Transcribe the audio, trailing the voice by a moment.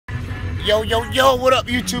Yo, what up,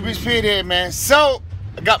 YouTube? It's Pete here, man. So,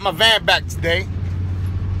 I got my van back today.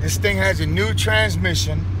 This thing has a new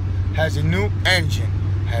transmission, has a new engine,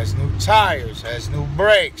 has new tires, has new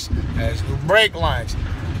brakes, has new brake lines,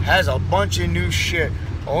 has a bunch of new shit.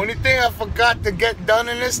 Only thing I forgot to get done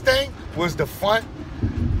in this thing was the front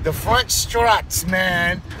struts,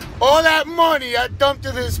 man. All that money I dumped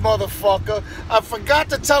to this motherfucker, I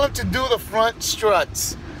forgot to tell him to do the front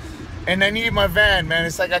struts. And I need my van, man.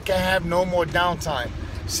 It's like I can't have no more downtime.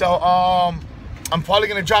 So I'm probably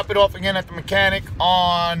gonna drop it off again at the mechanic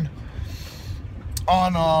on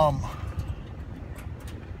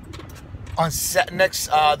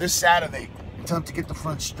this Saturday. Tell him to get the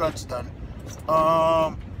front struts done.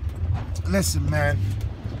 Listen, man.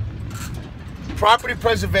 Property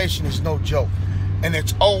preservation is no joke, and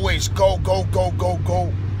it's always go at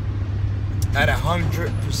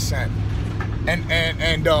 100%.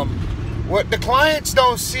 And what the clients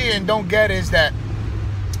don't see and don't get is that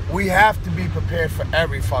we have to be prepared for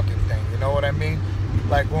every fucking thing. You know what I mean?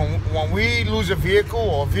 Like when we lose a vehicle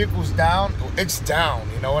or a vehicle's down, it's down.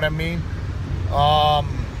 You know what I mean?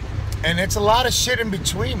 And it's a lot of shit in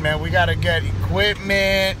between, man. We gotta get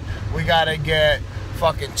equipment. We gotta get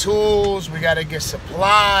fucking tools. We gotta get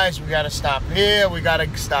supplies. We gotta stop here. We gotta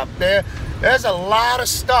stop there. There's a lot of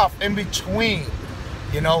stuff in between.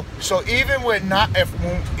 You know, so even when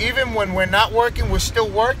we're not working, we're still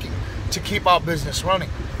working to keep our business running.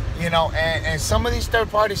 You know, and some of these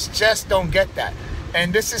third parties just don't get that.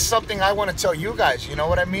 And this is something I want to tell you guys. You know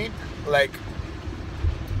what I mean? Like,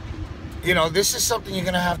 you know, this is something you're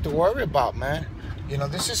gonna have to worry about, man. You know,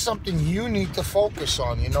 this is something you need to focus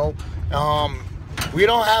on. You know, we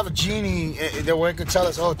don't have a genie that we can tell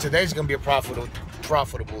us, oh, today's gonna be a profitable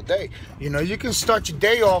day. You know, you can start your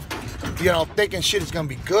day off, you know, thinking shit is gonna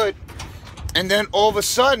be good, and then all of a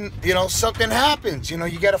sudden, you know, something happens. You know,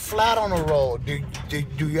 you get a flat on the road. Do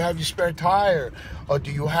you have your spare tire, or do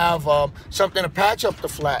you have something to patch up the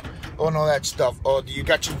flat, or all that stuff, or do you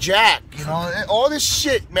got your jack? You know, all this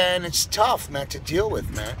shit, man. It's tough, man, to deal with,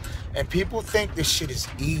 man. And people think this shit is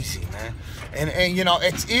easy, man. And you know,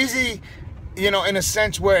 it's easy, you know, in a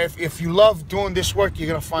sense where if you love doing this work, you're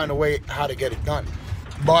gonna find a way how to get it done.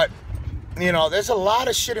 But you know, there's a lot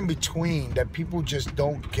of shit in between that people just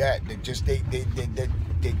don't get.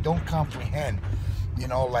 They don't comprehend. You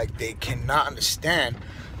know, like they cannot understand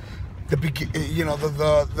you know,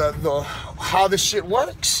 the how this shit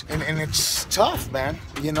works, and it's tough, man.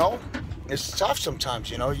 You know, it's tough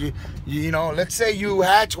sometimes. You know, you know, let's say you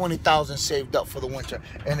had 20,000 saved up for the winter,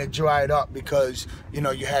 and it dried up because, you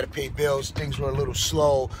know, you had to pay bills, things were a little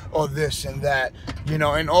slow, or this and that. You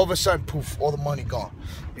know, and all of a sudden, poof, all the money gone.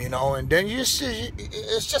 You know, and then you see,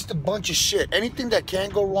 it's just a bunch of shit. Anything that can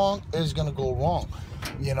go wrong is gonna go wrong.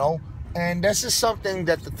 You know. And this is something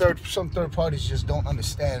that some third parties just don't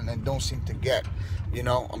understand and don't seem to get. You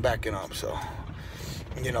know, I'm backing up, so,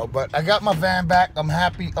 you know, but I got my van back. I'm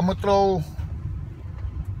happy. I'm gonna throw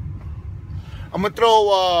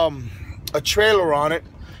a trailer on it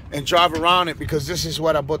and drive around it, because this is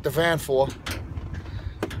what I bought the van for.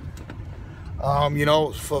 You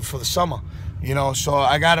know, for the summer. You know, so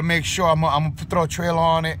I gotta make sure I'm gonna throw a trailer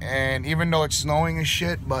on it, and even though it's snowing and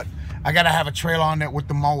shit, but I gotta have a trailer on it with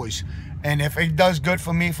the mowers. And if it does good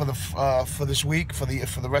for me for this week, for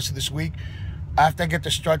the rest of this week, after I get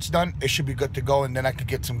the struts done, it should be good to go, and then I could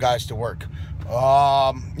get some guys to work. You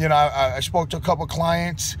know, I spoke to a couple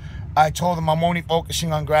clients. I told them I'm only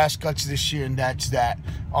focusing on grass cuts this year, and that's that,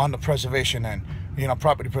 on the preservation end. You know,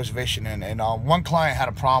 property preservation end. And one client had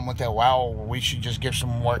a problem with that. Well, we should just give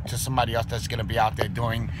some work to somebody else that's gonna be out there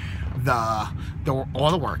doing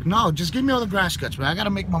all the work. No, just give me all the grass cuts, man. I gotta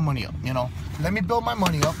make my money up. You know, let me build my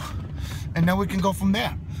money up, and then we can go from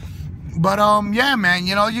there. But yeah, man,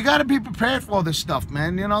 you know, you gotta be prepared for all this stuff,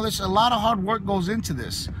 man. You know, there's a lot of hard work goes into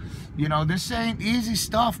this. You know, this ain't easy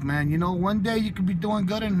stuff, man. You know, one day you could be doing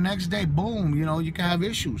good, and the next day, boom, you know, you can have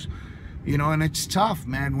issues. You know, and it's tough,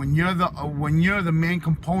 man, when you're the main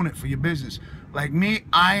component for your business. Like me,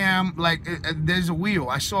 I am like, there's a wheel.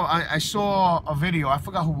 I saw a video. I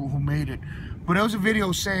forgot who made it, but it was a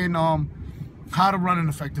video saying how to run an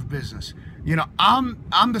effective business. You know, I'm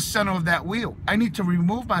the center of that wheel. I need to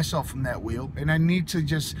remove myself from that wheel, and I need to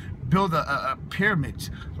just build a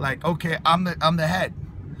pyramid. Like, okay, I'm the head.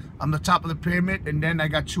 I'm the top of the pyramid, and then I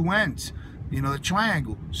got two ends. You know, the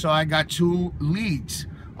triangle. So I got two leads,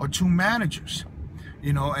 or two managers,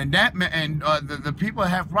 you know, and the people that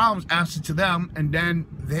have problems answer to them, and then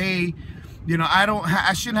they, you know,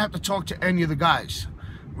 I shouldn't have to talk to any of the guys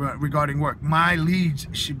regarding work. My leads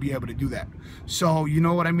should be able to do that. So, you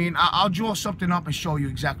know what I mean? I'll draw something up and show you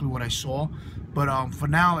exactly what I saw. But for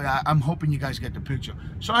now, I'm hoping you guys get the picture.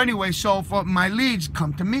 So anyway, so for my leads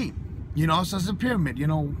come to me, you know, so it's a pyramid, you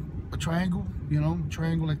know, a triangle, you know,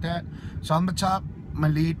 triangle like that. So on the top, my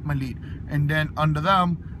lead, and then under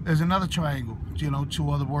them there's another triangle, you know, 2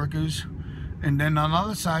 other workers, and then on the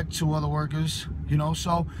other side 2 other workers, you know.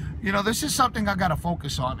 So, you know, this is something I gotta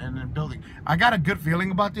focus on in building. I got a good feeling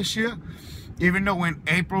about this year, even though in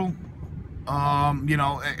April, you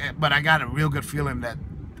know, but I got a real good feeling that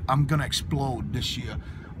I'm gonna explode this year.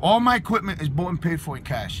 All my equipment is bought and paid for in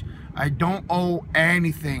cash. I don't owe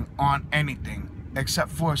anything on anything except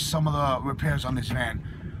for some of the repairs on this van.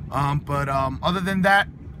 But other than that,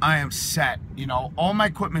 I am set. You know, all my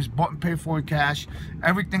equipment is bought and paid for in cash.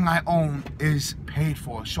 Everything I own is paid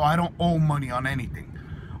for, so I don't owe money on anything.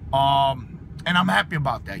 And I'm happy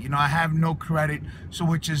about that. You know, I have no credit, so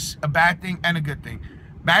which is a bad thing and a good thing.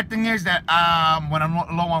 Bad thing is that when I'm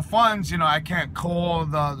low on funds, you know, I can't call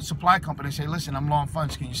the supply company and say, listen, I'm low on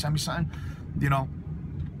funds, can you send me something? You know,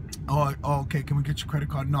 oh, okay, can we get your credit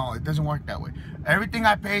card? No, it doesn't work that way. Everything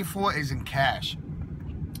I pay for is in cash.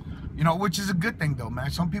 You know, which is a good thing though,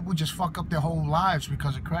 man. Some people just fuck up their whole lives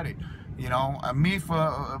because of credit. You know,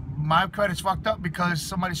 my credit's fucked up because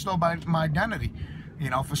somebody stole my identity. You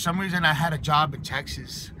know, for some reason I had a job in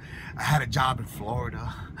Texas. I had a job in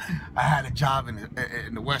Florida. I had a job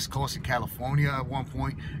in the West Coast in California at one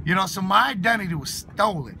point. You know, so my identity was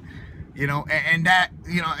stolen. You know, and that,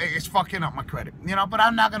 you know, it's fucking up my credit. You know, but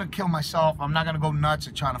I'm not gonna kill myself. I'm not gonna go nuts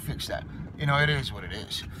and trying to fix that. You know, it is what it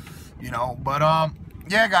is. You know, but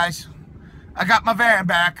yeah, guys, I got my van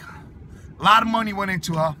back. A lot of money went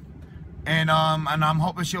into her, and I'm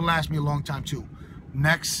hoping she'll last me a long time too.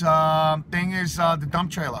 Next thing is the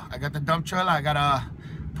dump trailer. I got the dump trailer. I gotta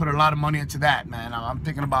put a lot of money into that, man. I'm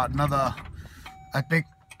thinking about another, I think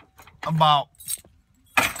about,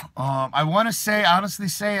 I want to say, honestly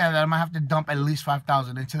say that I might have to dump at least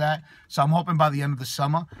 5,000 into that. So I'm hoping by the end of the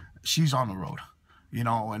summer, she's on the road, you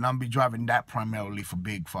know, and I'll be driving that primarily for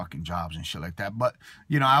big fucking jobs and shit like that. But,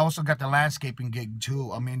 you know, I also got the landscaping gig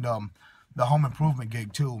too. I mean, the home improvement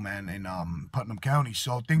gig too, man, in Putnam County.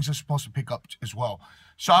 So things are supposed to pick up as well.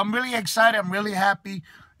 So I'm really excited. I'm really happy.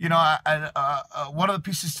 You know, one of the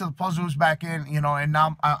pieces to the puzzle is back in, you know, and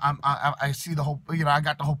now I see the whole, you know, I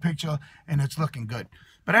got the whole picture and it's looking good.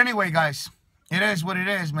 But anyway, guys, it is what it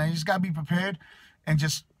is, man. You just got to be prepared and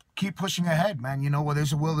just keep pushing ahead, man. You know, where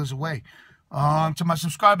there's a will, there's a way. To my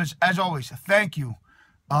subscribers, as always, thank you.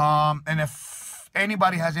 And if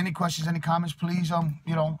anybody has any questions, any comments, please,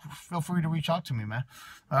 you know, feel free to reach out to me, man.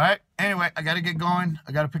 All right. Anyway, I got to get going.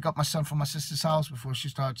 I got to pick up my son from my sister's house before she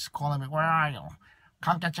starts calling me. Where are you?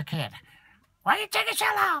 Come get your kid. Why are you taking so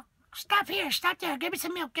long? Stop here, stop there. Give me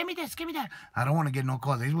some milk. Give me this, give me that. I don't want to get no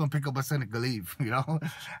calls. I just want to pick up my son and leave, you know.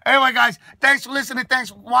 Anyway, guys, thanks for listening. Thanks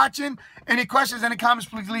for watching. Any questions, any comments,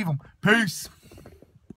 please leave them. Peace.